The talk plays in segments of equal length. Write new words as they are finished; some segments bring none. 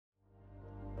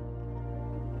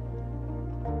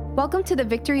Welcome to the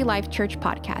Victory Life Church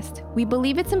podcast. We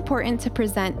believe it's important to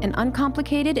present an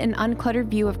uncomplicated and uncluttered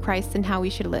view of Christ and how we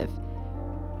should live.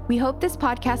 We hope this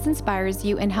podcast inspires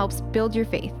you and helps build your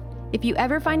faith. If you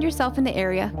ever find yourself in the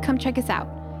area, come check us out.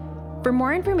 For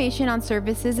more information on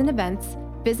services and events,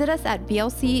 visit us at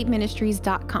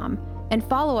blcministries.com and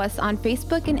follow us on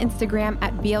Facebook and Instagram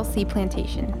at BLC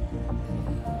Plantation.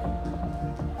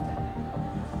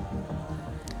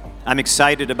 I'm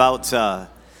excited about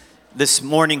this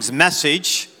morning's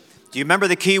message. Do you remember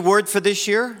the key word for this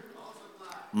year?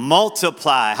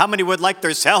 Multiply. How many would like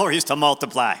their salaries to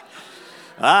multiply?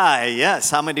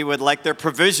 Yes. How many would like their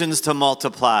provisions to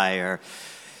multiply?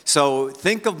 So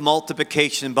think of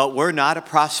multiplication, but we're not a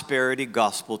prosperity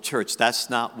gospel church. That's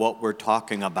not what we're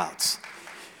talking about.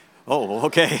 Oh,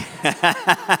 okay.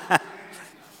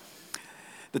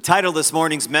 The title of this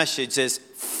morning's message is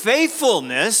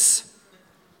Faithfulness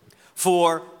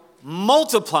for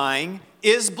Multiplying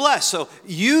is Blessed. So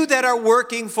you that are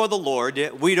working for the Lord,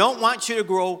 we don't want you to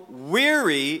grow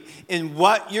weary in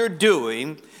what you're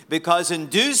doing, because in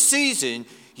due season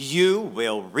you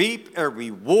will reap a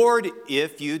reward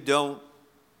if you don't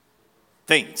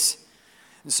faint.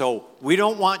 And so we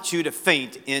don't want you to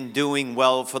faint in doing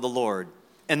well for the Lord.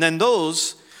 And then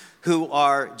those who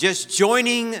are just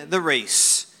joining the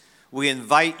race, we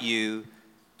invite you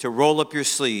to roll up your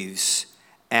sleeves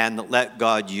and let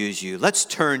God use you. Let's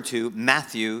turn to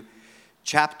Matthew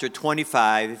chapter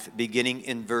 25, beginning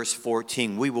in verse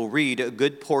 14. We will read a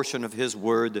good portion of his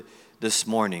word this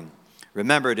morning.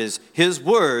 Remember, it is his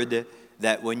word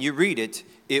that when you read it,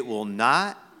 it will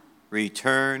not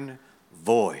return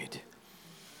void.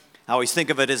 I always think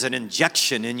of it as an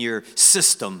injection in your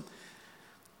system.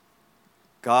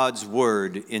 God's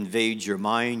word invades your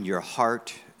mind, your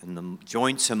heart, and the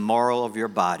joints and marrow of your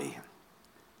body.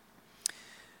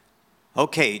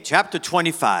 Okay, chapter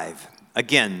 25.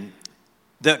 Again,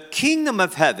 the kingdom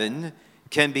of heaven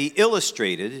can be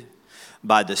illustrated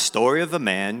by the story of a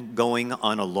man going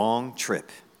on a long trip.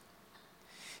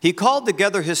 He called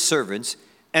together his servants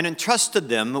and entrusted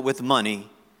them with money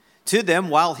to them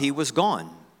while he was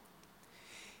gone.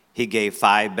 He gave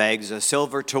 5 bags of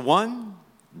silver to one,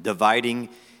 dividing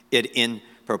it in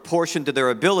proportion to their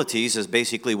abilities is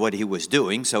basically what he was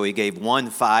doing. So he gave 1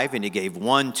 5, and he gave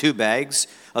 1 2 bags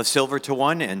of silver to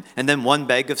one, and then 1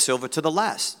 bag of silver to the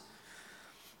last.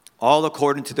 All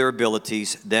according to their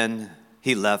abilities. Then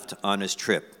he left on his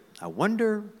trip. I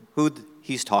wonder who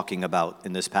he's talking about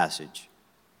in this passage.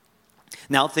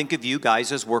 Now think of you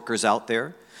guys as workers out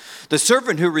there. The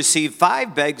servant who received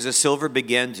 5 bags of silver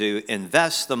began to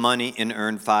invest the money and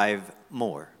earned 5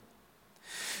 more.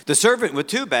 The servant with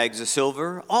 2 bags of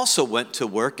silver also went to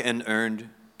work and earned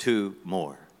 2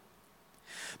 more.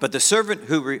 But the servant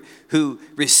who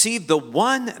received the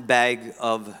 1 bag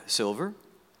of silver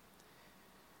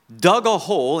dug a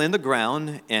hole in the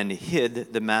ground and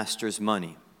hid the master's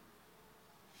money.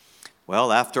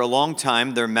 Well, after a long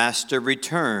time, their master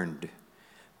returned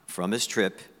from his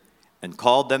trip and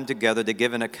called them together to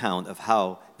give an account of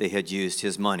how they had used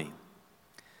his money.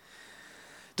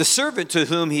 The servant to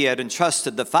whom he had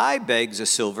entrusted the 5 bags of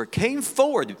silver came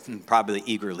forward, probably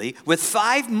eagerly, with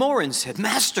 5 more and said,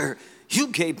 "Master, you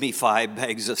gave me 5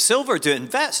 bags of silver to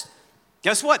invest.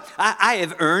 Guess what? I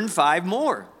have earned 5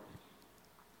 more."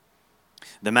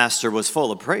 The master was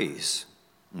full of praise.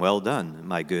 "Well done,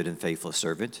 my good and faithful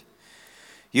servant.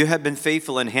 You have been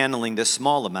faithful in handling this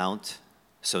small amount,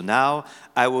 so now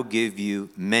I will give you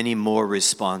many more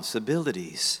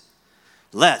responsibilities.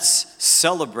 Let's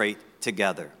celebrate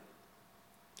together."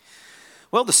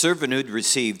 Well, the servant who'd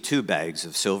received 2 bags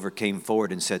of silver came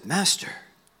forward and said, "Master,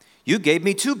 you gave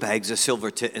me 2 bags of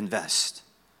silver to invest,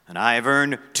 and I have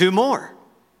earned 2 more."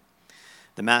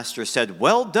 The master said,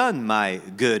 "Well done, my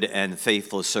good and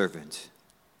faithful servant.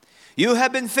 You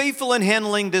have been faithful in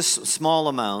handling this small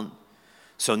amount,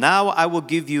 so now I will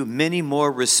give you many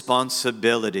more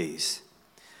responsibilities.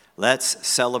 Let's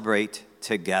celebrate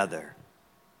together."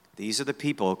 These are the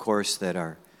people, of course, that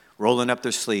are rolling up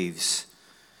their sleeves,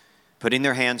 putting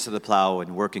their hands to the plow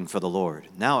and working for the Lord.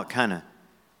 Now it kind of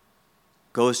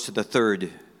goes to the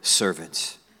third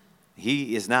servant.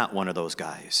 He is not one of those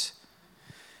guys.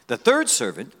 The third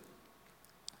servant,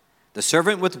 the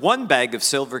servant with 1 bag of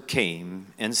silver,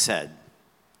 came and said,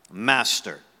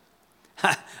 "Master,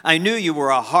 I knew you were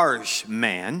a harsh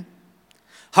man,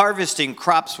 harvesting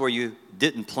crops where you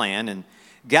didn't plant and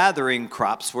gathering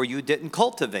crops where you didn't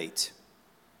cultivate.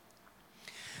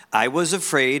 I was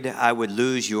afraid I would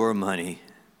lose your money,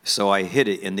 so I hid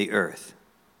it in the earth.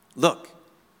 Look,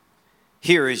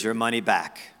 here is your money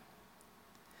back."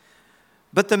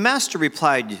 But the master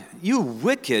replied, "You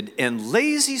wicked and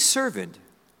lazy servant.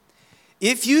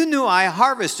 If you knew I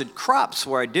harvested crops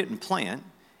where I didn't plant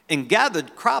and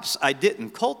gathered crops I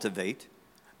didn't cultivate,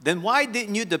 then why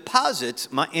didn't you deposit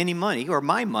any money or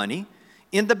my money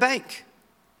in the bank?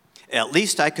 At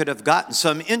least I could have gotten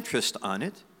some interest on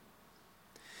it."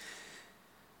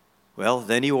 Well,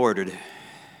 then he ordered,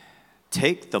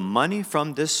 "Take the money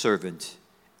from this servant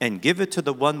and give it to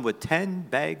the one with 10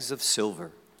 bags of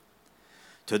silver.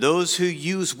 To those who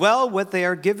use well what they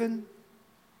are given,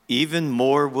 even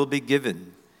more will be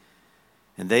given,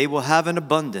 and they will have an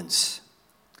abundance.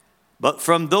 But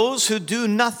from those who do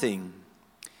nothing,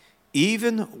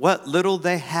 even what little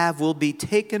they have will be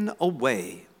taken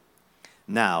away.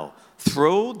 Now,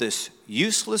 throw this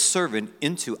useless servant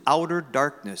into outer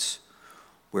darkness,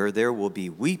 where there will be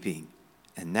weeping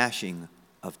and gnashing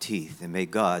of teeth." And may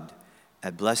God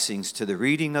add blessings to the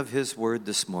reading of his word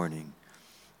this morning.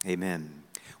 Amen.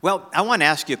 Well, I want to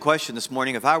ask you a question this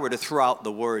morning. If I were to throw out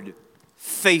the word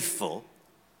faithful,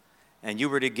 and you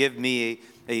were to give me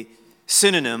a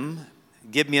synonym,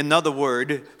 give me another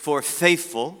word for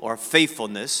faithful or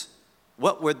faithfulness,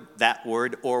 what would that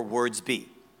word or words be?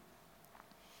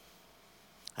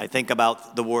 I think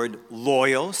about the word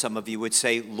loyal. Some of you would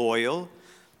say loyal.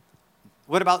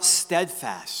 What about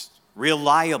steadfast,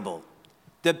 reliable,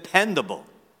 dependable?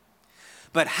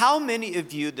 But how many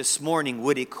of you this morning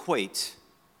would equate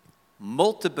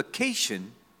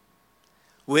multiplication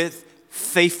with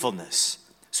faithfulness?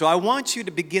 So I want you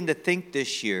to begin to think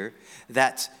this year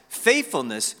that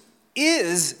faithfulness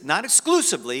is, not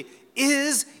exclusively,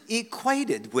 is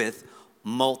equated with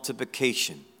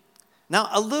multiplication. Now,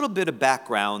 a little bit of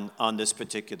background on this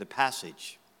particular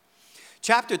passage.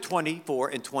 Chapter 24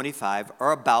 and 25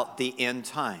 are about the end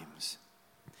times.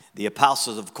 The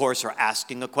apostles, of course, are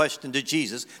asking a question to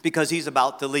Jesus because he's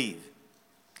about to leave.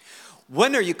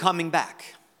 When are you coming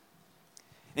back?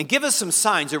 And give us some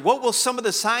signs, or what will some of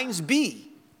the signs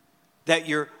be that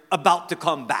you're about to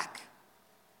come back?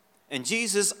 And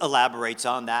Jesus elaborates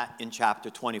on that in chapter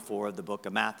 24 of the book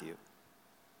of Matthew.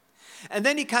 And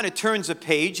then he kind of turns a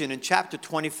page, and in chapter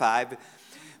 25,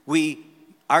 we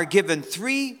are given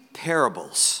 3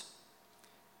 parables.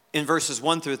 In verses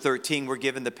 1 through 13, we're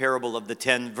given the parable of the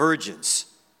 10 virgins.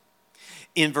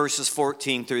 In verses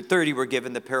 14 through 30, we're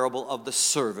given the parable of the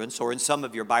servants, or in some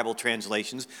of your Bible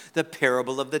translations, the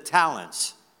parable of the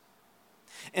talents.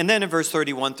 And then in verse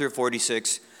 31 through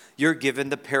 46, you're given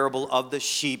the parable of the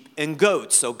sheep and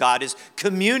goats. So God is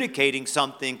communicating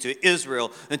something to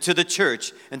Israel and to the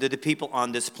church and to the people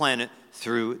on this planet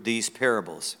through these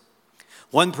parables.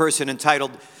 One person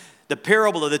entitled The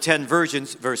Parable of the 10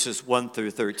 Virgins, verses 1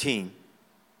 through 13.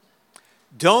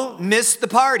 "Don't miss the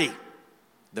party.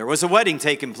 There was a wedding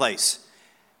taking place,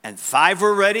 and 5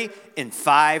 were ready and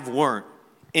 5 weren't."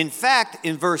 In fact,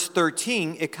 in verse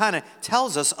 13, it kind of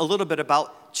tells us a little bit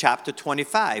about chapter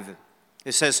 25.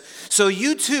 It says, "So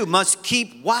you too must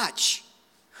keep watch,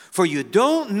 for you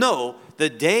don't know the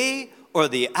day or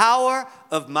the hour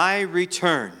of my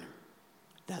return."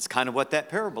 That's kind of what that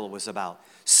parable was about.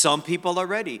 Some people are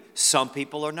ready, some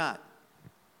people are not.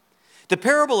 The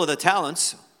parable of the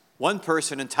talents, one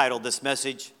person entitled this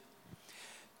message,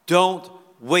 "Don't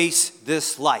waste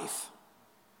this life."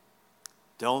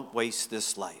 Don't waste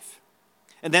this life.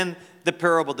 And then the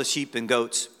parable of the sheep and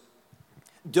goats.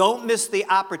 Don't miss the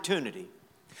opportunity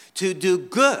to do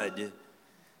good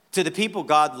to the people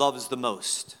God loves the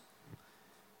most,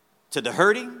 to the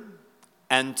hurting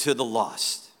and to the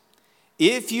lost.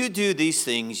 If you do these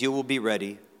things, you will be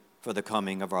ready for the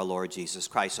coming of our Lord Jesus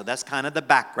Christ. So that's kind of the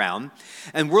background.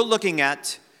 And we're looking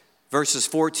at verses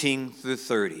 14 through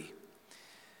 30.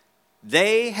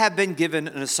 They have been given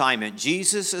an assignment.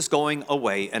 Jesus is going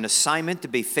away, an assignment to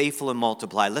be faithful and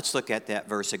multiply. Let's look at that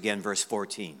verse again, verse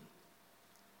 14.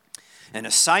 An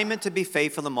assignment to be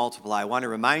faithful and multiply. I want to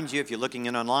remind you, if you're looking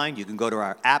in online, you can go to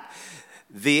our app,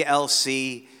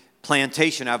 VLC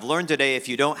Plantation. I've learned today, if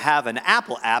you don't have an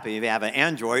Apple app, if you have an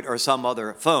Android or some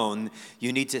other phone,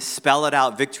 you need to spell it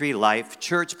out, Victory Life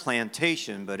Church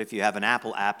Plantation. But if you have an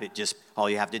Apple app, all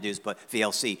you have to do is put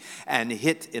VLC and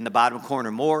hit in the bottom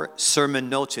corner more sermon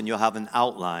notes, and you'll have an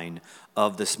outline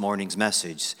of this morning's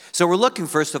message. So we're looking,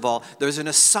 first of all, there's an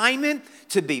assignment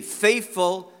to be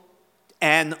faithful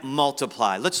and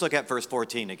multiply. Let's look at verse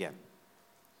 14 again.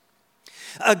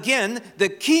 Again, the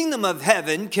kingdom of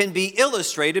heaven can be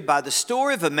illustrated by the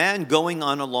story of a man going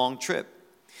on a long trip.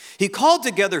 He called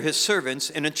together his servants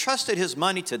and entrusted his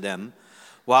money to them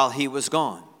while he was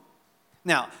gone.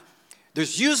 Now,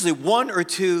 there's usually 1 or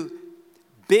 2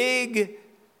 big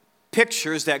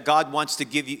pictures that God wants to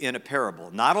give you in a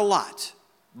parable. Not a lot,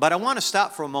 but I want to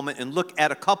stop for a moment and look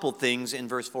at a couple things in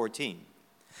verse 14.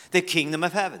 The kingdom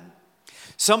of heaven.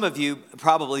 Some of you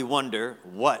probably wonder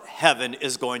what heaven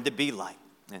is going to be like.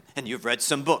 And you've read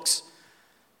some books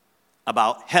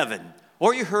about heaven,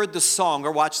 or you heard the song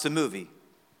or watched the movie.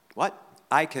 What?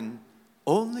 I can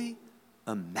only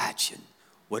imagine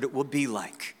what it will be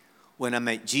like when I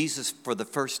meet Jesus for the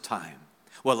first time.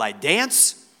 Will I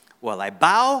dance? Will I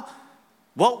bow?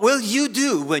 What will you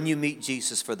do when you meet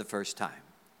Jesus for the first time?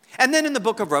 And then in the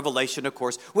book of Revelation, of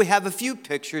course, we have a few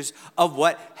pictures of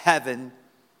what heaven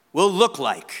will look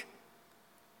like.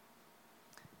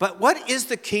 But what is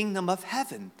the kingdom of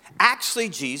heaven? Actually,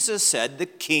 Jesus said the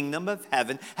kingdom of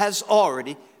heaven has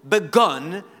already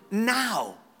begun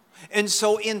now. And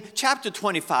so in chapter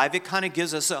 25, it kind of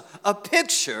gives us a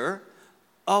picture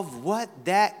of what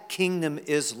that kingdom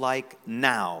is like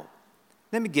now.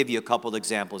 Let me give you a couple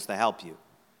examples to help you.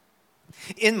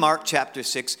 In Mark chapter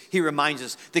 6, he reminds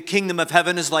us the kingdom of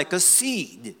heaven is like a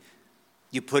seed.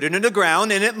 You put it in the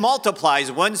ground and it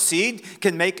multiplies. One seed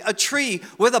can make a tree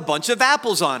with a bunch of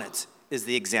apples on it, is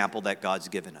the example that God's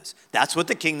given us. That's what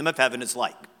the kingdom of heaven is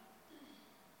like.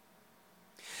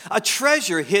 A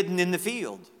treasure hidden in the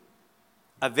field.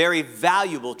 A very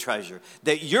valuable treasure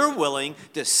that you're willing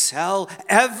to sell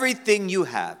everything you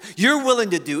have. You're willing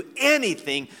to do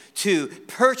anything to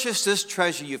purchase this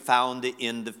treasure you found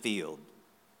in the field.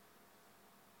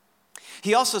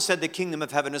 He also said the kingdom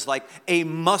of heaven is like a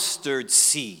mustard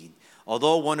seed.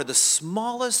 Although one of the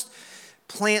smallest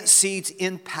plant seeds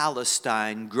in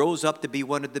Palestine grows up to be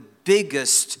one of the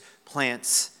biggest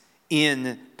plants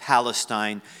in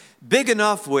Palestine. Big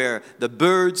enough where the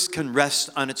birds can rest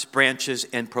on its branches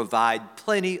and provide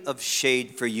plenty of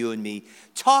shade for you and me.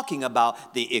 Talking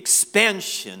about the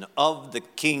expansion of the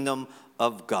kingdom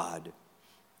of God.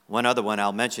 One other one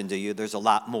I'll mention to you, there's a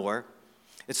lot more.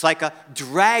 It's like a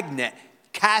dragnet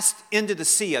cast into the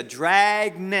sea, a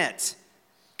dragnet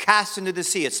cast into the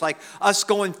sea. It's like us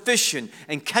going fishing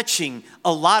and catching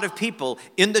a lot of people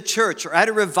in the church or at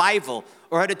a revival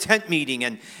or at a tent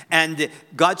meeting. And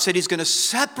God said he's going to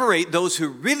separate those who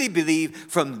really believe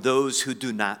from those who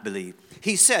do not believe.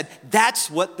 He said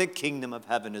that's what the kingdom of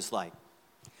heaven is like.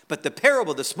 But the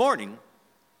parable this morning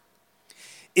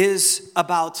is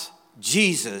about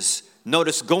Jesus,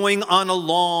 notice, going on a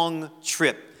long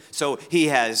trip. So he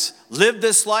has lived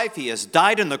this life, he has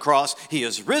died on the cross, he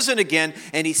has risen again,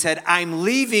 and he said, I'm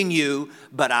leaving you,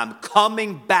 but I'm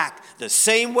coming back. The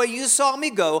same way you saw me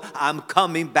go, I'm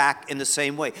coming back in the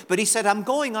same way. But he said, I'm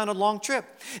going on a long trip.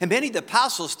 And many of the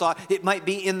apostles thought it might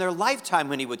be in their lifetime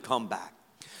when he would come back.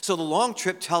 So the long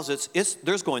trip tells us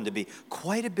there's going to be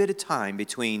quite a bit of time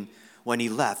between when he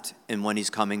left and when he's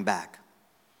coming back.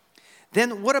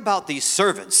 Then what about these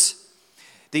servants?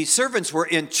 These servants were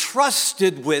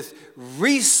entrusted with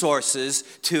resources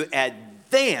to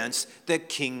advance the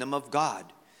kingdom of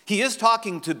God. He is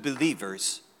talking to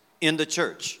believers in the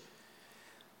church.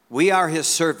 We are his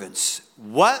servants.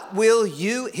 What will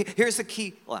you... Here's the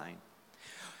key line.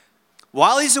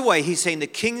 While he's away, he's saying the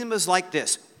kingdom is like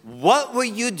this. What will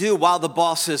you do while the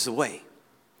boss is away?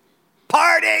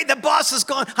 Party, the boss is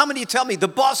gone. How many of you tell me the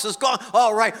boss is gone?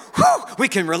 All right, whew, we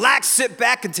can relax, sit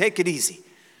back, and take it easy.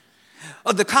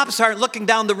 The cops aren't looking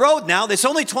down the road now. It's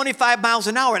only 25 miles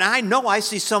an hour. And I know I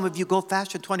see some of you go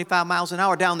faster than 25 miles an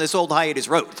hour down this old hiatus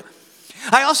road.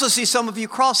 I also see some of you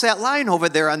cross that line over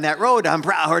there on that road on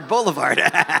Broward Boulevard.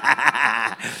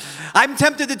 I'm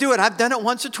tempted to do it. I've done it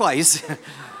once or twice.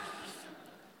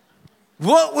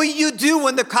 What will you do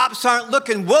when the cops aren't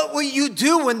looking? What will you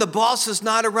do when the boss is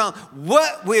not around?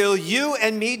 What will you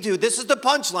and me do? This is the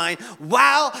punchline.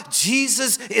 While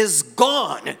Jesus is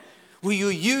gone, will you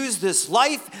use this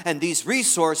life and these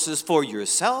resources for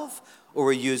yourself, or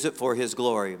will you use it for his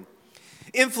glory?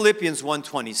 In Philippians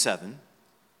 1:27,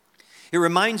 it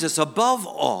reminds us, above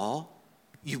all,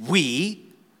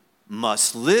 we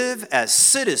must live as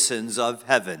citizens of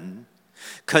heaven,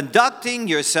 conducting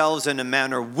yourselves in a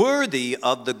manner worthy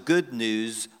of the good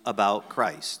news about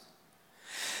Christ.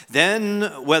 Then,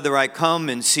 whether I come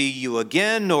and see you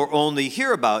again or only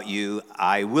hear about you,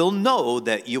 I will know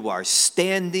that you are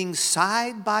standing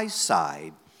side by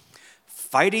side,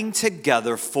 fighting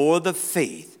together for the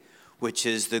faith, which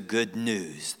is the good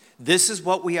news. This is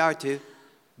what we are to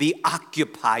be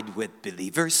occupied with,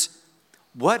 believers.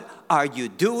 What are you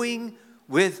doing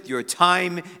with your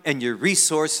time and your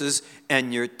resources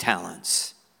and your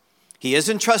talents? He has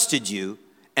entrusted you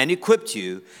and equipped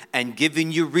you and given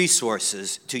you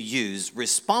resources to use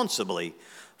responsibly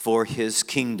for his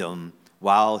kingdom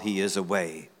while he is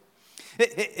away.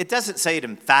 It doesn't say it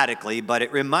emphatically, but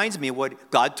it reminds me of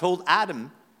what God told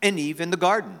Adam and Eve in the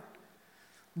garden.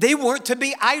 They weren't to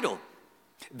be idle.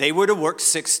 They were to work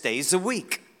 6 days a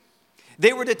week.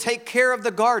 They were to take care of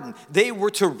the garden. They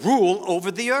were to rule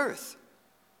over the earth.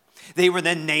 They were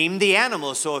then named the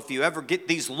animals. So if you ever get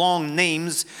these long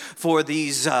names for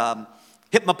these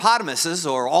hippopotamuses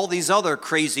or all these other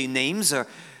crazy names,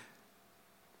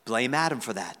 blame Adam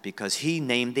for that because he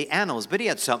named the animals. But he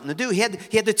had something to do. He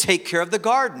had to take care of the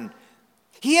garden.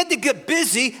 He had to get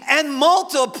busy and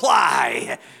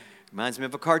multiply. Reminds me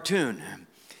of a cartoon.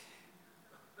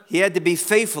 He had to be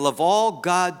faithful of all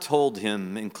God told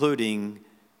him, including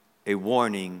a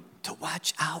warning to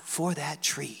watch out for that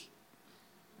tree.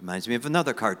 Reminds me of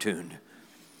another cartoon.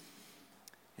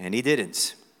 And he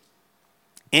didn't.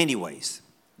 Anyways,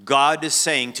 God is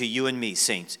saying to you and me,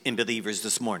 saints and believers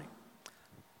this morning,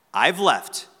 I've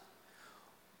left.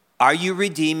 Are you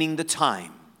redeeming the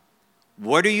time?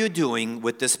 What are you doing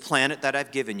with this planet that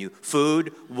I've given you?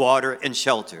 Food, water, and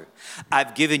shelter.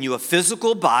 I've given you a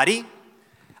physical body.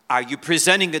 Are you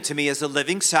presenting it to me as a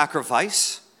living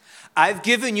sacrifice? I've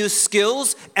given you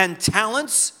skills and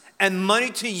talents and money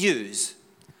to use.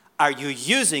 Are you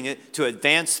using it to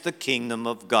advance the kingdom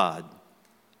of God?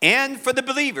 And for the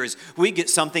believers, we get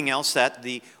something else that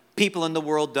the people in the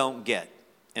world don't get.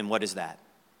 And what is that?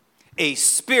 A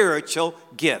spiritual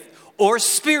gift or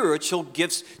spiritual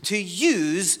gifts to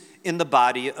use in the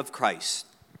body of Christ.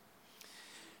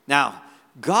 Now,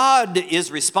 God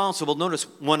is responsible. Notice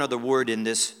one other word in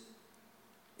this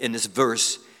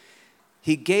verse.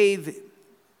 He gave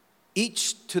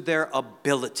each to their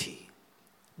ability.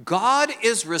 God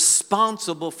is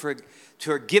responsible for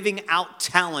giving out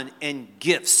talent and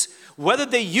gifts. Whether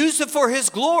they use it for his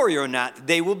glory or not,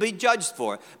 they will be judged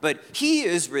for it. But he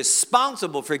is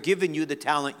responsible for giving you the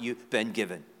talent you've been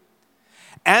given.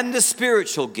 And the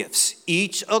spiritual gifts,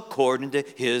 each according to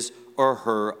his or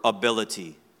her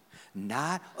ability,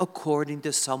 not according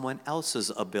to someone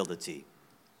else's ability.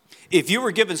 If you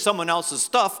were given someone else's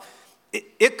stuff,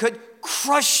 it could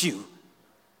crush you.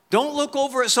 Don't look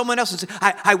over at someone else and say,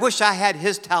 I wish I had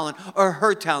his talent or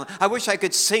her talent. I wish I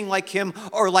could sing like him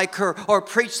or like her or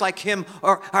preach like him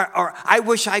or I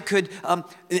wish I could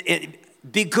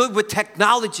be good with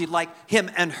technology like him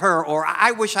and her, or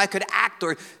I wish I could act,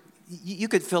 or you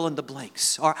could fill in the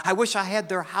blanks. Or I wish I had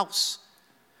their house.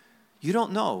 You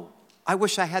don't know. I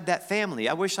wish I had that family.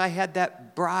 I wish I had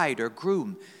that bride or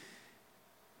groom.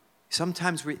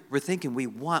 Sometimes we're thinking we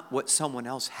want what someone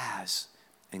else has.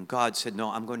 And God said, no,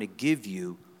 I'm going to give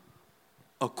you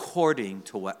according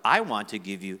to what I want to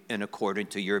give you and according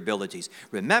to your abilities.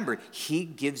 Remember, he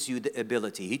gives you the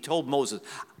ability. He told Moses,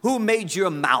 who made your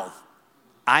mouth?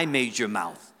 I made your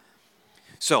mouth.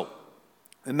 So,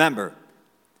 remember,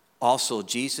 also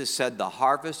Jesus said the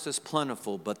harvest is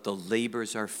plentiful, but the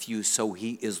labors are few. So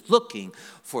he is looking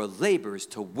for laborers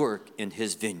to work in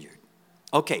his vineyard.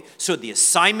 Okay, so the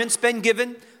assignment's been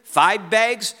given, 5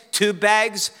 bags, 2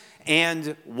 bags,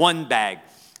 and 1 bag.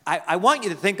 I want you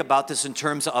to think about this in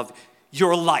terms of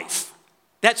your life.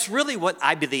 That's really what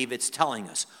I believe it's telling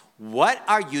us. What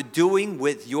are you doing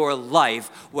with your life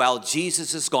while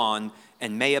Jesus is gone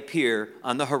and may appear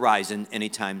on the horizon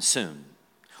anytime soon?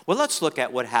 Well, let's look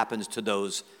at what happens to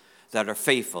those that are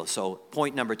faithful. So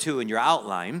point number 2 in your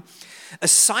outline,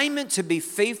 assignment to be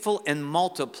faithful and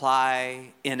multiply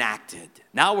enacted.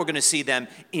 Now we're going to see them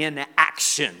in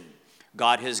action.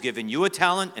 God has given you a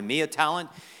talent and me a talent.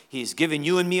 He's given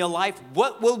you and me a life.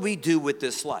 What will we do with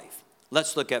this life?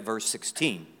 Let's look at verse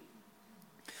 16.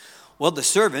 Well, the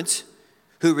servants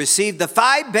who received the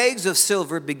 5 bags of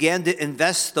silver began to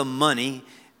invest the money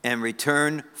and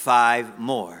return 5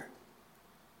 more.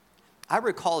 I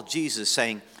recall Jesus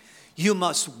saying, you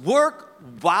must work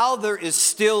while there is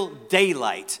still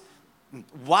daylight,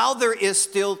 while there is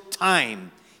still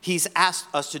time. He's asked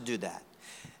us to do that.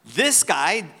 This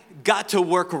guy got to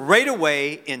work right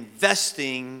away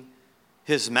investing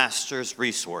his master's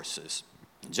resources.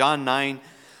 John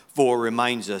 9:4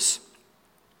 reminds us,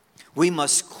 we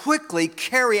must quickly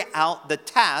carry out the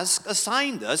task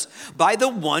assigned us by the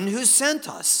one who sent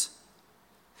us.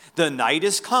 The night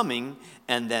is coming,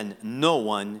 and then no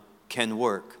one can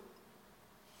work.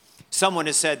 Someone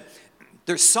has said,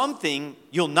 there's something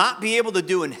you'll not be able to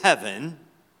do in heaven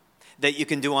that you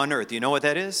can do on earth. You know what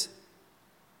that is?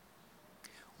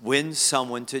 Win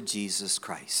someone to Jesus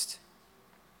Christ.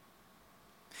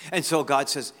 And so God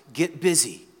says, get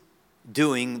busy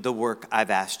doing the work I've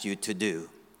asked you to do.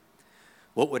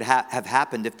 What would have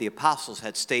happened if the apostles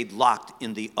had stayed locked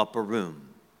in the upper room?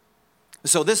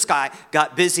 So this guy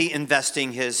got busy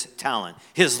investing his talent,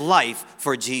 his life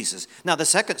for Jesus. Now the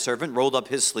second servant rolled up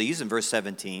his sleeves in verse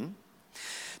 17.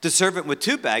 The servant with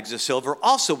 2 bags of silver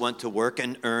also went to work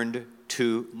and earned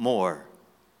 2 more.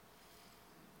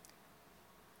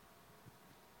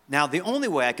 Now, the only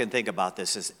way I can think about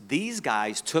this is these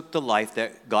guys took the life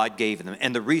that God gave them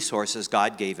and the resources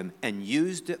God gave them and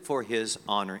used it for his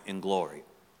honor and glory.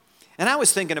 And I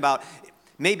was thinking about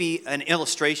maybe an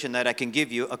illustration that I can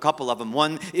give you, a couple of them.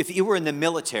 One, if you were in the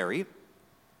military,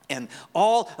 and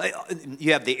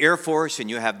you have the Air Force, and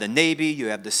you have the Navy, you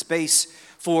have the Space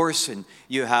Force, and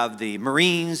you have the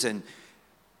Marines. And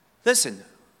listen,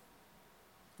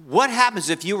 what happens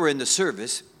if you were in the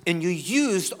service and you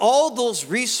used all those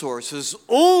resources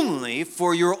only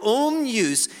for your own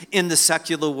use in the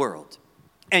secular world,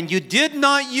 and you did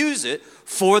not use it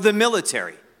for the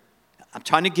military? I'm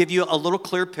trying to give you a little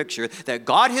clear picture that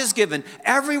God has given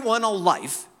everyone a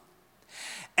life,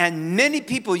 and many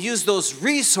people use those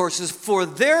resources for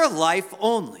their life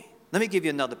only. Let me give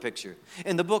you another picture.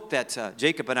 In the book that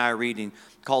Jacob and I are reading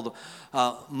called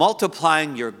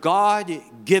Multiplying Your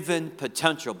God-Given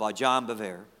Potential by John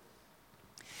Bevere,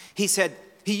 he said,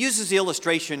 he uses the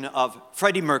illustration of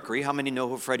Freddie Mercury. How many know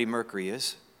who Freddie Mercury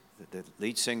is? The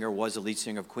lead singer was the lead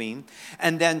singer of Queen.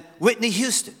 And then Whitney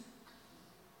Houston.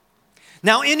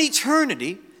 Now in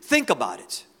eternity, think about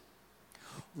it.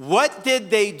 What did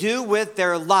they do with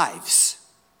their lives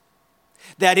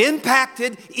that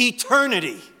impacted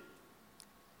eternity?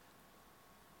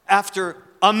 After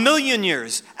 1,000,000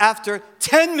 years, after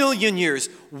 10 million years,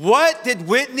 what did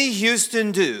Whitney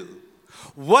Houston do?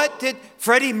 What did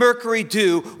Freddie Mercury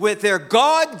do with their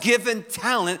God-given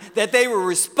talent that they were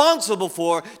responsible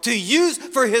for to use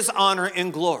for his honor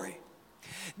and glory?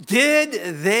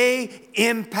 Did they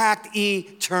impact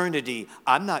eternity?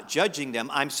 I'm not judging them.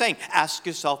 I'm saying, ask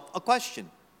yourself a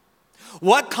question.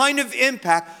 What kind of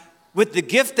impact with the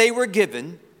gift they were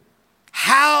given,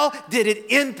 how did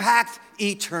it impact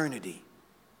eternity?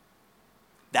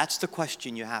 That's the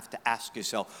question you have to ask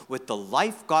yourself with the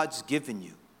life God's given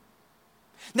you.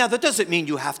 Now, that doesn't mean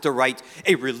you have to write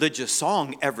a religious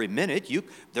song every minute.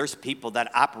 There's people that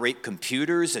operate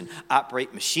computers and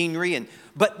operate machinery,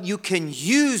 but you can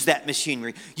use that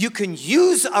machinery. You can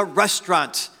use a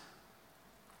restaurant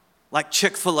like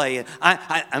Chick-fil-A.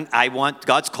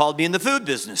 God's called me in the food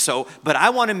business, but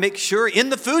I want to make sure in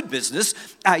the food business,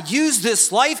 I use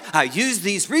this life, I use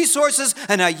these resources,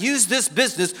 and I use this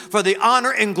business for the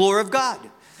honor and glory of God.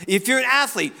 If you're an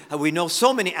athlete, and we know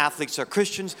so many athletes are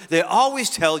Christians, they always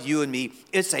tell you and me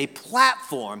it's a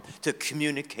platform to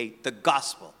communicate the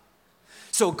gospel.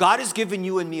 So God has given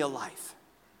you and me a life.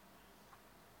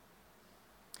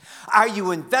 Are you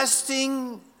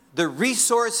investing the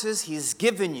resources he's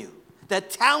given you, the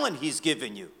talent he's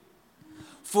given you,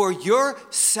 for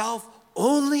yourself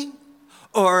only?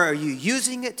 Or are you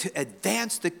using it to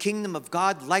advance the kingdom of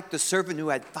God like the servant who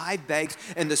had 5 bags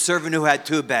and the servant who had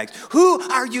 2 bags? Who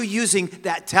are you using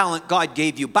that talent God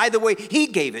gave you? By the way, he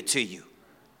gave it to you.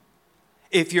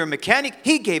 If you're a mechanic,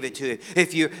 he gave it to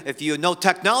you. If you know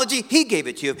technology, he gave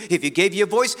it to you. If he gave you a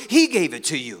voice, he gave it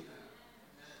to you.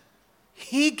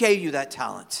 He gave you that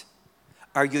talent.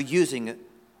 Are you using it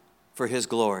for his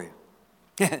glory?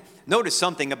 Notice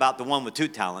something about the one with 2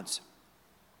 talents.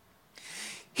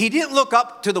 He didn't look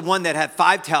up to the one that had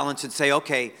 5 talents and say,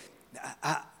 okay,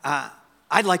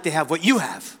 I'd like to have what you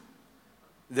have,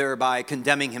 thereby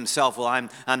condemning himself. Well,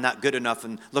 I'm not good enough,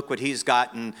 and look what he's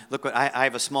got, and look what I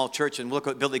have a small church, and look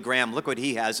what Billy Graham, look what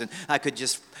he has, and I could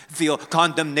just feel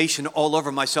condemnation all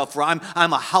over myself, for I'm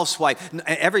a housewife.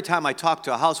 Every time I talk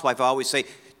to a housewife, I always say,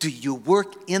 do you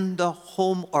work in the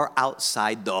home or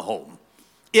outside the home?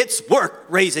 It's work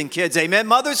raising kids, amen,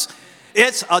 mothers?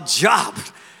 It's a job.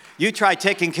 You try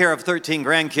taking care of 13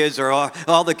 grandkids or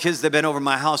all the kids that have been over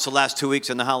my house the last 2 weeks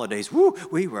in the holidays. Woo,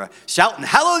 we were shouting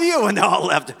hallelujah when they all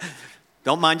left.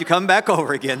 Don't mind you coming back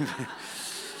over again.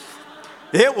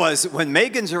 It was, when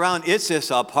Megan's around, it's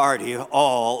just a party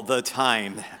all the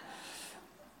time.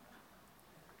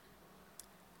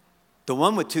 The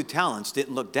one with 2 talents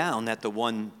didn't look down at the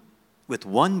one with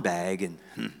 1 bag and,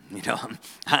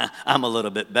 I'm a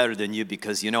little bit better than you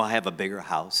because, I have a bigger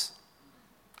house.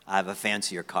 I have a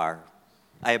fancier car.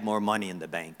 I have more money in the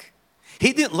bank.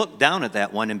 He didn't look down at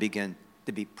that one and begin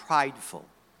to be prideful.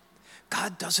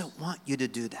 God doesn't want you to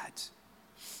do that.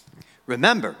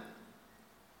 Remember,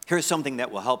 here's something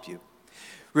that will help you.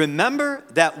 Remember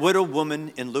that widow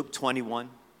woman in Luke 21?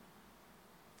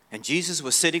 And Jesus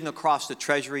was sitting across the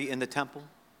treasury in the temple?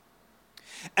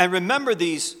 And remember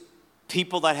these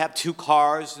people that have 2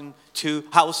 cars and 2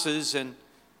 houses, and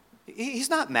he's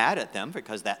not mad at them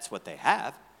because that's what they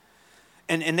have.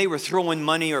 And they were throwing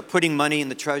money or putting money in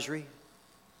the treasury.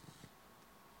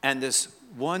 And this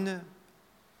one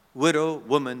widow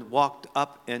woman walked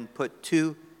up and put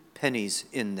 2 pennies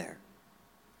in there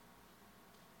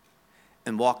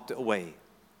and walked away.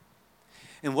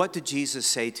 And what did Jesus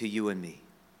say to you and me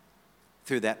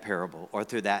through that parable or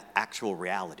through that actual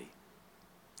reality?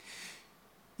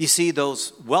 You see,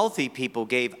 those wealthy people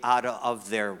gave out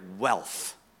of their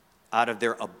wealth, out of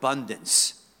their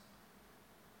abundance.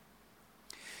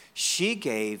 She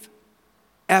gave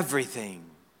everything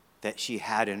that she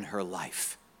had in her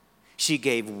life. She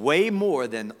gave way more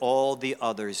than all the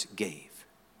others gave.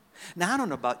 Now, I don't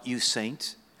know about you,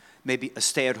 saints, maybe a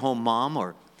stay-at-home mom,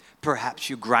 or perhaps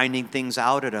you're grinding things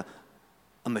out at a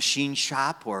machine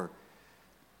shop, or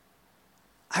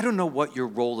I don't know what your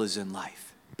role is in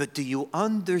life. But do you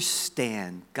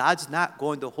understand God's not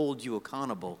going to hold you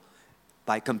accountable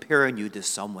by comparing you to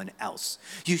someone else?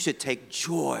 You should take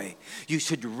joy. You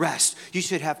should rest. You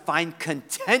should find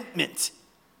contentment.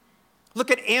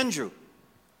 Look at Andrew.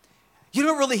 You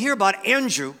don't really hear about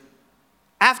Andrew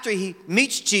after he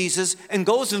meets Jesus and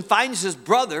goes and finds his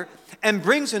brother and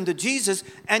brings him to Jesus,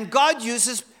 and God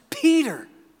uses Peter.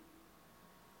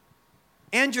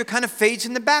 Andrew kind of fades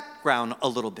in the background a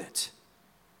little bit.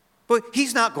 But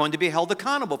he's not going to be held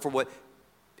accountable for what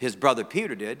his brother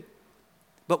Peter did,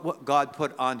 but what God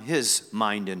put on his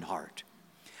mind and heart.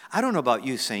 I don't know about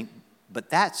you, saint, but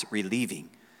that's relieving,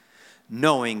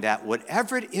 knowing that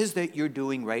whatever it is that you're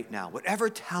doing right now, whatever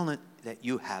talent that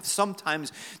you have,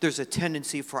 sometimes there's a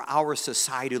tendency for our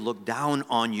society to look down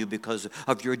on you because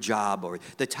of your job or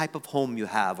the type of home you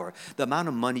have or the amount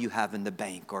of money you have in the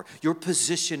bank or your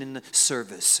position in the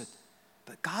service.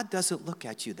 But God doesn't look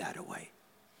at you that way.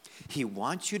 He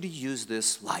wants you to use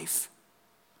this life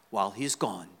while he's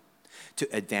gone to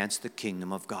advance the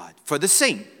kingdom of God. For the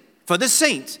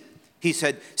saint, he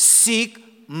said,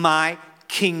 seek my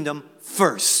kingdom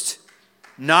first.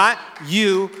 Not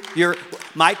you,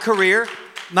 my career.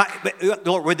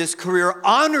 Lord, would this career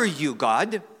honor you,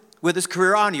 God? Would this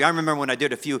career honor you? I remember when I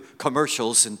did a few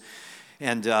commercials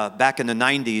and back in the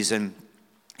 90s, and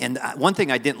one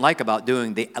thing I didn't like about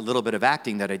doing a little bit of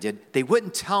acting that I did, they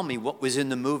wouldn't tell me what was in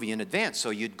the movie in advance.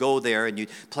 So you'd go there and you'd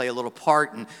play a little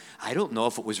part, and I don't know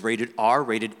if it was rated R,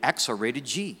 rated X, or rated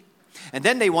G. And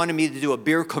then they wanted me to do a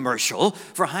beer commercial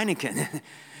for Heineken.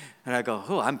 And I go,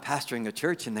 I'm pastoring a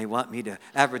church, and they want me to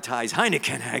advertise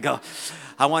Heineken. And I go,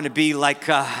 I want to be like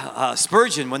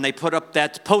Spurgeon when they put up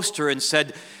that poster and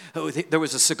said, there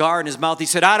was a cigar in his mouth. He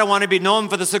said, I don't want to be known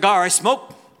for the cigar I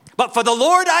smoke, but for the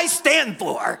Lord I stand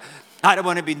for. I don't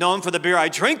want to be known for the beer I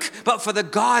drink, but for the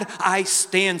God I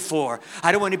stand for.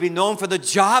 I don't want to be known for the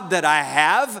job that I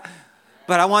have,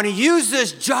 but I want to use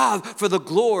this job for the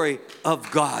glory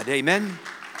of God. Amen?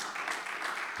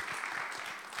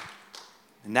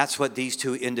 And that's what these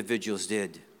two individuals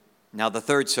did. Now, the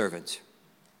third servant,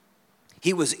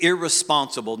 he was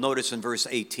irresponsible, notice in verse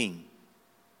 18,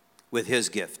 with his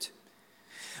gift.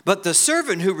 But the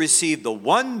servant who received the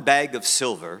one bag of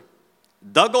silver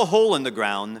dug a hole in the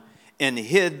ground and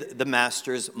hid the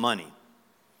master's money.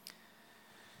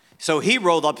 So he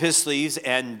rolled up his sleeves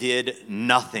and did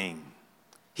nothing.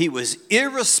 He was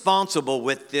irresponsible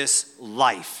with this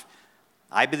life.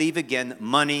 I believe, again,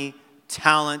 money,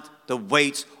 talent, the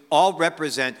weights all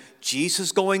represent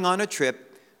Jesus going on a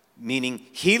trip, meaning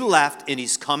he left and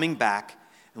he's coming back.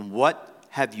 And what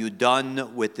have you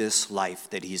done with this life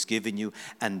that he's given you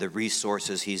and the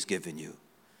resources he's given you?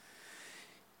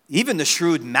 Even the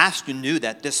shrewd master knew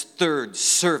that this third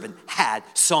servant had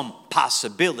some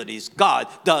possibilities. God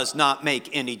does not make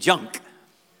any junk.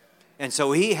 And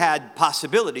so he had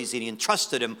possibilities, and he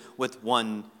entrusted him with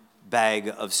one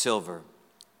bag of silver.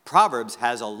 Proverbs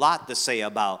has a lot to say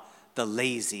about the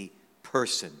lazy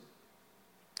person.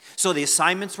 So the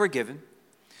assignments were given.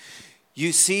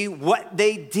 You see what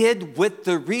they did with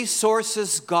the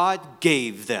resources God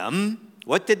gave them.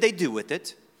 What did they do with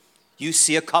it? You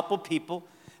see a couple people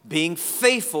being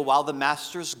faithful while the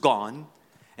master's gone.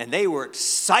 And they were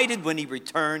excited when he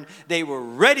returned. They were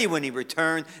ready when he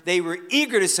returned. They were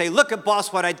eager to say, look at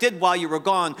boss what I did while you were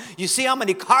gone. You see how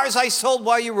many cars I sold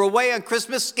while you were away on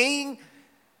Christmas skiing?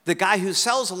 The guy who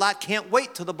sells a lot can't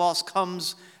wait till the boss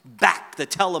comes back to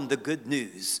tell him the good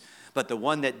news. But the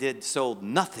one that sold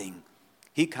nothing,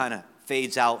 he kind of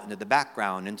fades out into the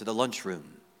background, into the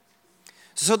lunchroom.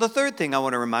 So the third thing I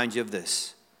want to remind you of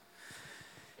this,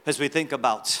 as we think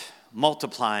about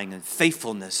multiplying and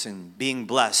faithfulness and being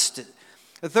blessed.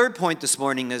 The third point this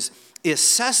morning is the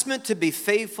assessment to be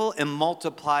faithful and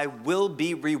multiply will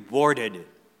be rewarded.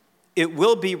 It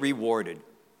will be rewarded.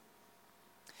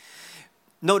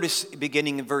 Notice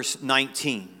beginning in verse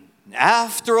 19.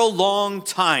 After a long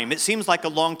time, it seems like a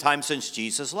long time since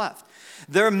Jesus left,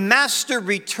 their master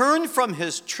returned from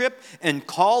his trip and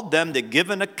called them to give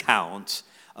an account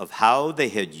of how they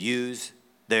had used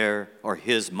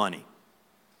his money.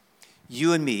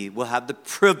 you and me will have the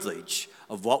privilege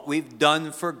of what we've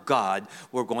done for God.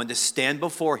 We're going to stand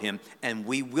before him, and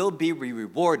we will be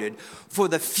rewarded for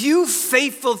the few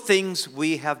faithful things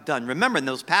we have done. Remember, in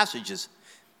those passages,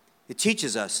 it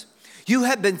teaches us, you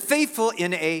have been faithful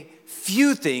in a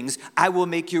few things, I will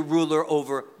make you ruler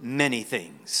over many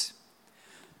things.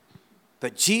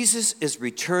 But Jesus is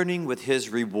returning with his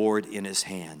reward in his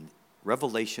hand.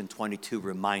 Revelation 22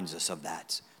 reminds us of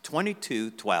that.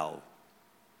 22:12.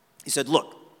 He said,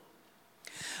 look,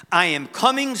 I am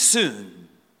coming soon,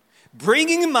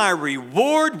 bringing my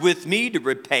reward with me to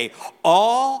repay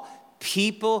all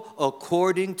people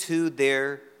according to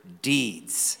their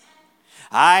deeds.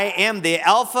 I am the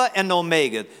Alpha and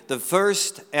Omega, the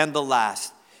first and the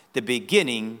last, the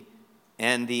beginning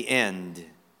and the end.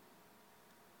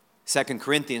 2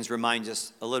 Corinthians reminds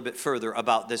us a little bit further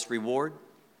about this reward.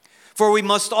 For we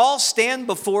must all stand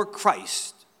before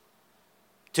Christ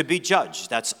to be judged.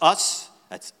 That's us,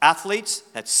 that's athletes,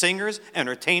 that's singers,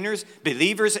 entertainers,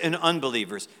 believers and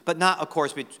unbelievers. But not, of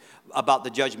course, about the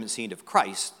judgment seat of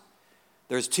Christ.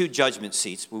 There's 2 judgment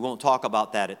seats. We won't talk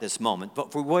about that at this moment.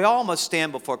 But we all must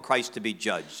stand before Christ to be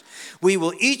judged. We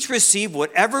will each receive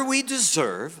whatever we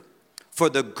deserve for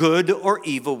the good or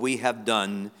evil we have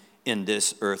done in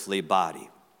this earthly body.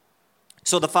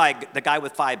 So the guy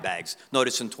with 5 bags,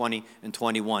 notice in 20 and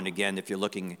 21 again, if you're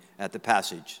looking at the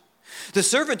passage. The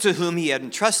servant to whom he had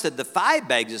entrusted the 5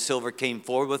 bags of silver came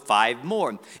forward with 5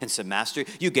 more and said, Master,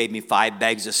 you gave me 5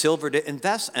 bags of silver to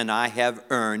invest, and I have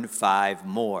earned 5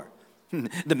 more.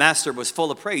 The master was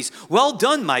full of praise. Well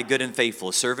done, my good and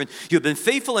faithful servant. You've been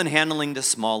faithful in handling the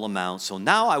small amount, so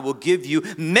now I will give you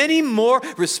many more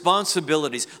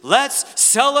responsibilities. Let's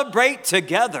celebrate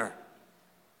together.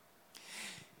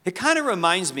 It kind of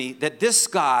reminds me that this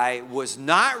guy was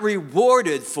not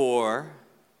rewarded for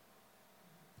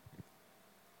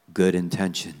good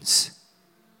intentions.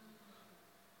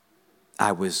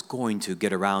 I was going to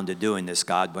get around to doing this,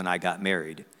 God, when I got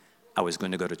married. I was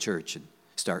going to go to church and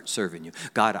start serving you.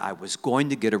 God, I was going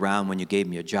to get around when you gave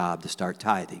me a job to start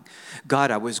tithing. God,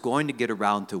 I was going to get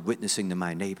around to witnessing to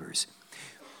my neighbors.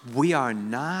 We are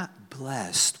not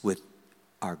blessed with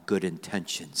our good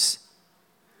intentions,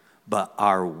 but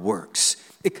our works.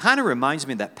 It kind of reminds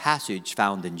me of that passage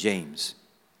found in James.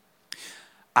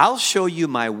 I'll show you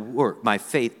my work, my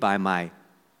faith by my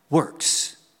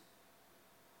works.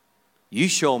 You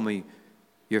show me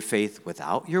your faith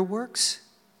without your works?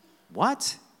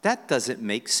 What? That doesn't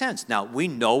make sense. Now, we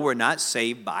know we're not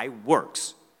saved by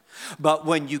works. But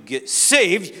when you get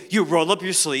saved, you roll up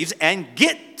your sleeves and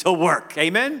get to work.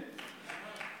 Amen?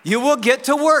 You will get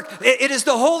to work. It is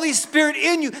the Holy Spirit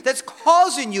in you that's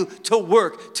causing you to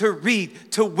work, to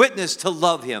read, to witness, to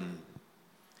love him.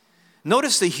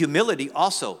 Notice the humility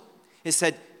also. It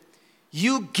said,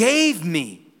 you gave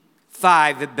me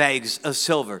 5 bags of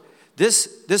silver.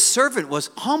 This servant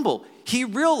was humble. He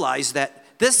realized that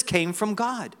this came from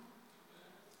God.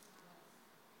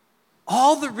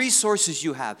 All the resources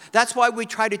you have. That's why we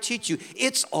try to teach you.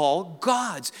 It's all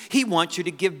God's. He wants you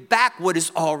to give back what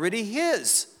is already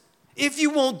his. If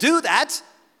you won't do that,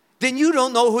 then you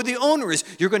don't know who the owner is.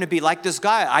 You're going to be like this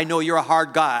guy. I know you're a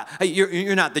hard guy.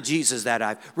 You're not the Jesus that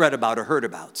I've read about or heard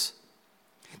about.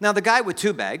 Now, the guy with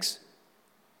 2 bags,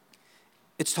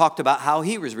 it's talked about how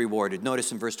he was rewarded.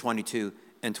 Notice in verse 22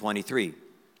 and 23.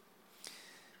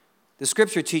 The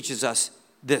scripture teaches us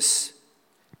this.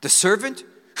 The servant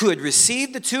who had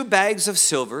received the 2 bags of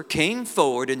silver came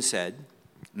forward and said,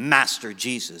 Master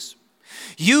Jesus,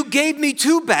 you gave me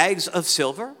 2 bags of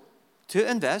silver to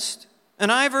invest,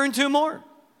 and I've earned 2 more.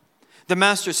 The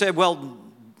master said, well,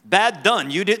 bad done.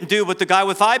 You didn't do what the guy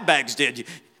with 5 bags did.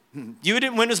 You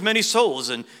didn't win as many souls,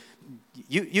 and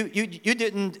you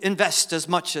didn't invest as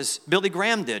much as Billy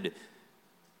Graham did.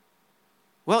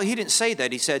 Well, he didn't say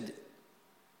that. He said,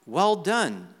 well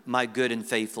done, my good and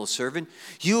faithful servant.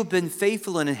 You have been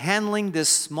faithful in handling this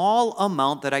small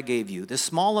amount that I gave you, this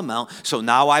small amount. So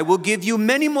now I will give you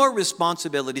many more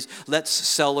responsibilities. Let's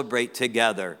celebrate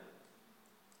together.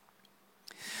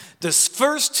 The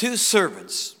first 2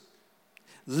 servants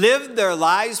lived their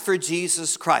lives for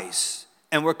Jesus Christ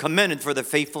and were commended for the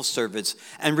faithful servants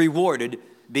and rewarded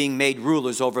being made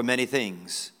rulers over many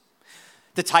things.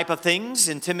 The type of things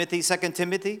in 2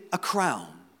 Timothy, a crown.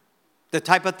 The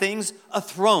type of things, a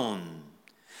throne.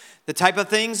 The type of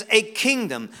things, a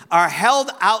kingdom, are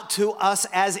held out to us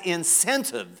as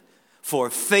incentive for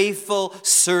faithful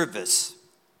service.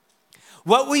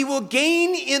 What we will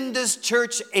gain in this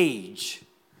church age,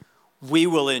 we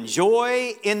will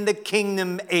enjoy in the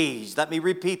kingdom age. Let me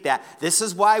repeat that. This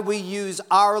is why we use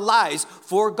our lives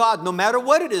for God, no matter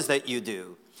what it is that you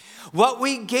do. What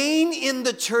we gain in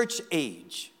the church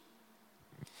age,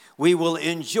 we will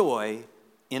enjoy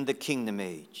in the kingdom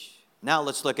age. Now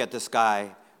let's look at this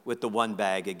guy with the one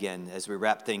bag again as we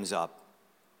wrap things up.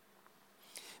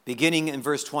 Beginning in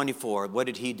verse 24, what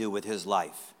did he do with his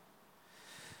life?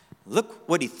 Look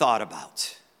what he thought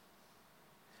about.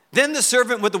 Then the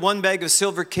servant with the one bag of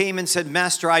silver came and said,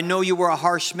 Master, I know you were a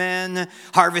harsh man,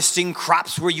 harvesting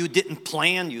crops where you didn't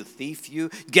plant, you thief, you,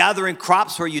 gathering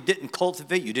crops where you didn't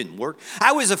cultivate, you didn't work.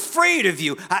 I was afraid of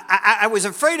you. I was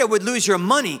afraid I would lose your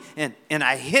money, and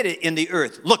I hid it in the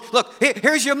earth. Look,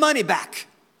 here's your money back.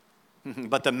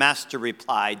 But the master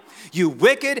replied, you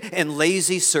wicked and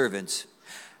lazy servants.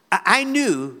 I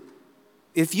knew,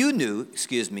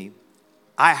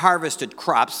 I harvested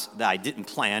crops that I didn't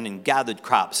plant and gathered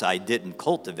crops I didn't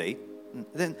cultivate.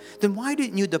 Then why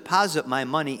didn't you deposit my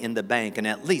money in the bank, and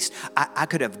at least I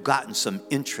could have gotten some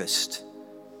interest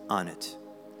on it?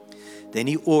 Then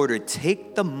he ordered,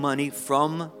 take the money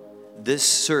from this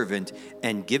servant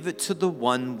and give it to the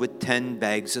one with 10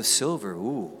 bags of silver.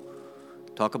 Ooh,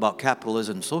 talk about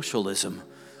capitalism, socialism.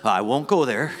 I won't go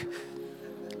there.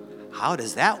 How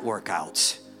does that work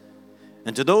out?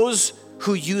 And to those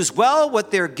who use well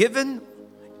what they're given,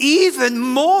 even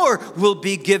more will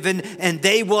be given, and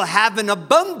they will have an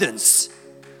abundance.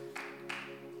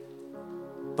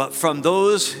 But from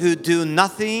those who do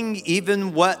nothing,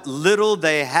 even what little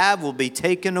they have will be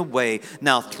taken away.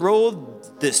 Now throw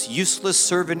this useless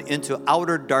servant into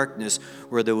outer darkness,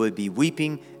 where there will be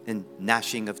weeping and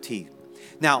gnashing of teeth.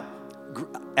 Now,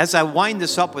 as I wind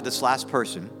this up with this last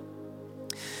person,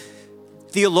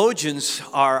 theologians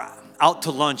are out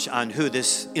to lunch on who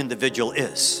this individual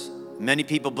is. Many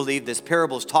people believe this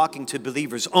parable is talking to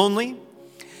believers only,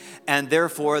 and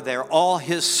therefore they're all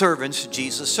his servants,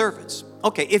 Jesus' servants.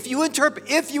 Okay, if you interpret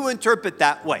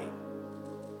that way,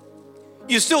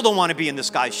 you still don't want to be in this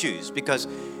guy's shoes, because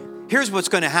here's what's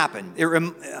going to happen.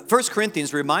 1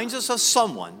 Corinthians reminds us of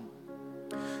someone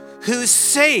who's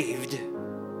saved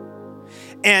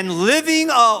and living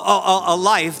a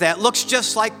life that looks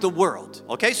just like the world.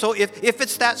 Okay, so if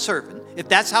it's that servant, if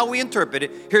that's how we interpret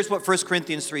it, here's what 1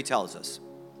 Corinthians 3 tells us.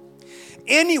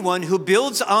 Anyone who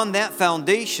builds on that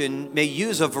foundation may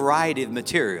use a variety of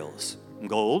materials: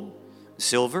 gold,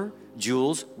 silver,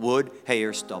 jewels, wood, hay,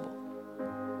 or stubble.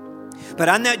 But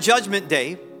on that judgment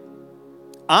day,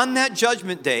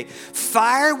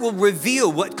 fire will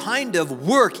reveal what kind of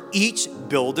work each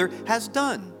builder has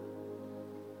done.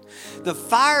 The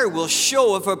fire will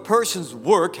show if a person's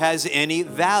work has any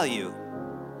value.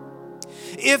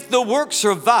 If the work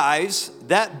survives,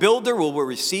 that builder will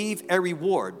receive a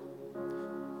reward.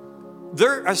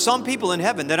 There are some people in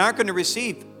heaven that aren't going to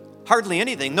receive hardly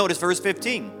anything. Notice verse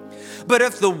 15. But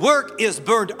if the work is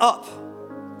burned up,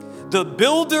 the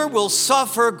builder will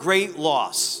suffer great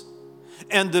loss,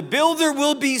 and the builder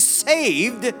will be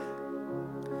saved,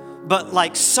 but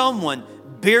like someone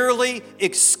barely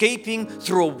escaping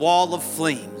through a wall of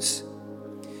flames.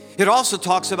 It also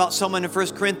talks about someone in 1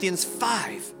 Corinthians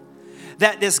 5,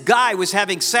 that this guy was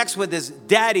having sex with his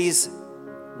daddy's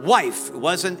wife. It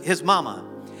wasn't his mama.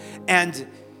 And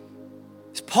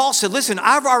Paul said, listen,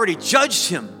 I've already judged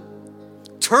him.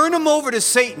 Turn him over to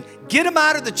Satan. Get him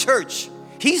out of the church.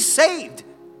 He's saved.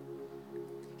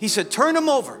 He said, turn him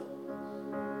over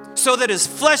so that his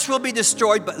flesh will be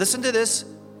destroyed. But listen to this.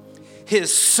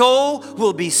 His soul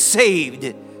will be saved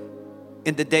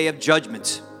in the day of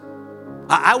judgment.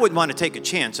 I wouldn't want to take a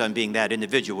chance on being that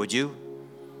individual, would you?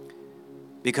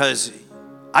 Because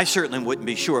I certainly wouldn't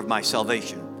be sure of my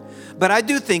salvation. But I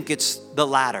do think it's the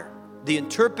latter, the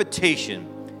interpretation.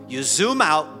 You zoom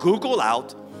out, Google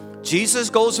out, Jesus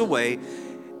goes away,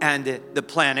 and the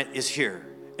planet is here.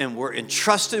 And we're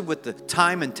entrusted with the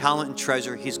time and talent and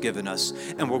treasure he's given us.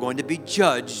 And we're going to be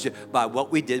judged by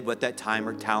what we did with that time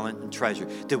or talent and treasure.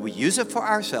 Did we use it for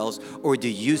ourselves, or did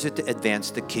we use it to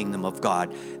advance the kingdom of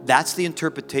God? That's the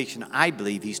interpretation I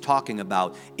believe he's talking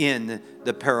about in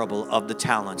the parable of the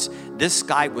talents. This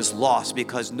guy was lost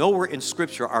because nowhere in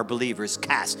Scripture are believers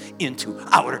cast into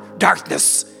outer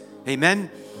darkness. Amen?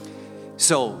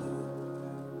 So,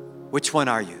 which one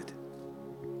are you?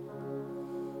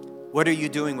 What are you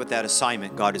doing with that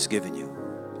assignment God has given you?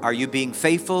 Are you being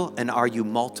faithful, and are you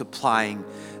multiplying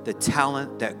the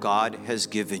talent that God has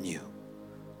given you?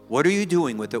 What are you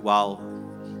doing with it while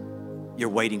you're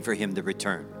waiting for him to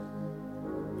return?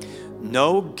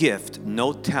 No gift,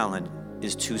 no talent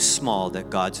is too small that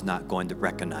God's not going to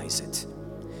recognize it.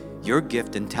 Your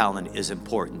gift and talent is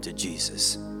important to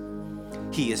Jesus.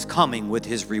 He is coming with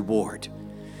his reward.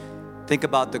 Think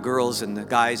about the girls and the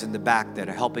guys in the back that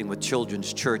are helping with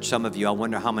children's church. Some of you, I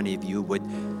wonder how many of you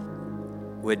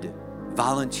would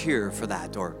volunteer for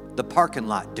that, or the parking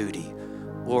lot duty,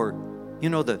 or,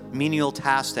 the menial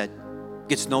task that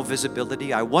gets no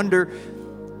visibility. I wonder,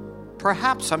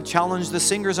 perhaps I'm challenged the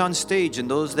singers on stage and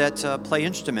those that play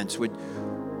instruments.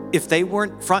 If they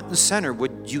weren't front and center,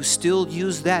 would you still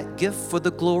use that gift for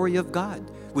the glory of God?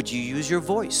 Would you use your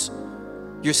voice,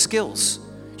 your skills,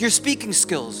 your speaking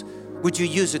skills? Would you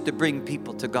use it to bring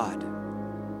people to God?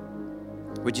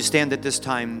 Would you stand at this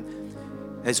time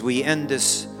as we end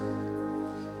this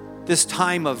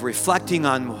time of reflecting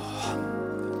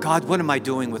on, God, what am I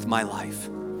doing with my life?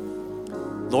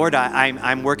 Lord,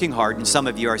 I'm working hard, and some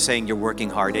of you are saying you're working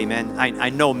hard, amen. I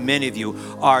know many of you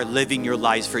are living your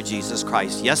lives for Jesus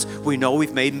Christ. Yes, we know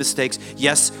we've made mistakes.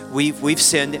 Yes, we've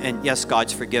sinned, and yes,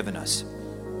 God's forgiven us.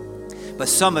 But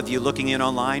some of you looking in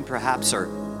online perhaps are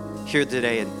here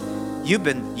today, and you've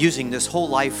been using this whole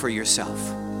life for yourself.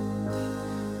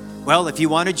 Well, if you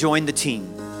want to join the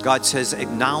team, God says,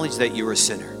 acknowledge that you're a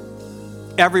sinner.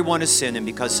 Everyone has sinned, and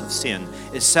because of sin,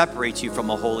 it separates you from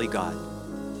a holy God.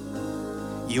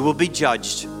 You will be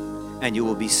judged, and you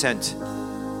will be sent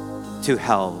to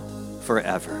hell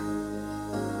forever.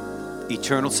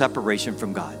 Eternal separation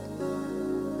from God.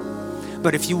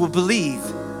 But if you will believe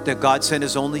that God sent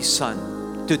His only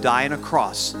Son to die on a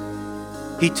cross,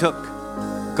 He took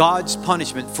God's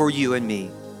punishment for you and me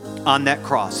on that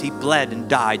cross. He bled and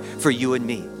died for you and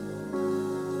me.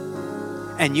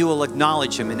 And you will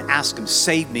acknowledge Him and ask Him,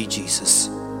 save me, Jesus.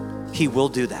 He will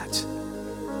do that.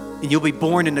 And you'll be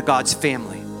born into God's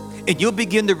family. And you'll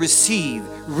begin to receive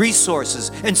resources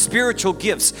and spiritual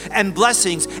gifts and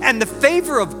blessings and the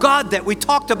favor of God that we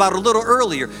talked about a little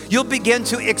earlier. You'll begin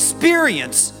to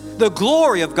experience the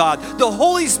glory of God, the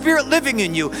Holy Spirit living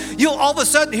in you. You'll all of a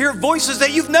sudden hear voices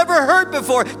that you've never heard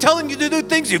before, telling you to do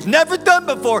things you've never done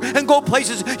before and go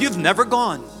places you've never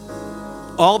gone.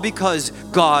 All because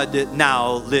God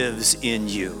now lives in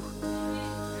you.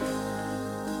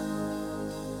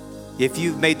 If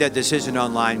you've made that decision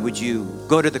online, would you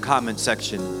go to the comment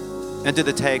section and to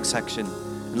the tag section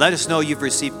and let us know you've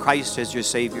received Christ as your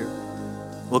Savior?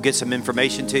 We'll get some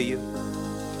information to you.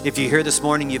 If you're here this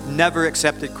morning, you've never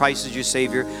accepted Christ as your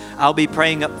Savior, I'll be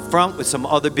praying up front with some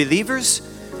other believers.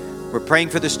 We're praying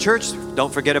for this church.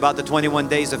 Don't forget about the 21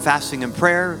 days of fasting and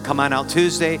prayer. Come on out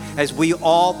Tuesday as we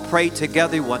all pray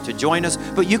together. You want to join us,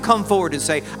 but you come forward and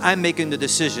say, I'm making the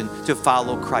decision to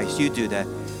follow Christ. You do that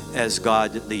as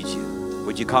God leads you.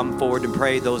 Would you come forward and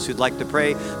pray? Those who'd like to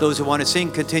pray, those who want to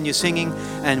sing, continue singing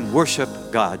and worship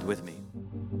God with me.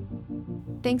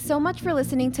 Thanks so much for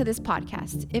listening to this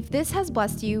podcast. If this has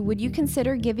blessed you, would you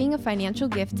consider giving a financial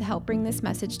gift to help bring this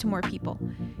message to more people?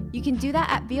 You can do that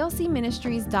at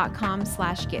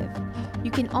vlcministries.com/give.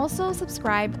 You can also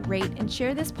subscribe, rate, and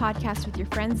share this podcast with your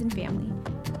friends and family.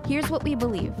 Here's what we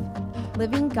believe: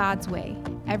 living God's way,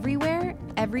 everywhere,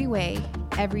 every way,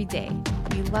 every day.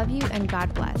 We love you and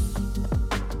God bless.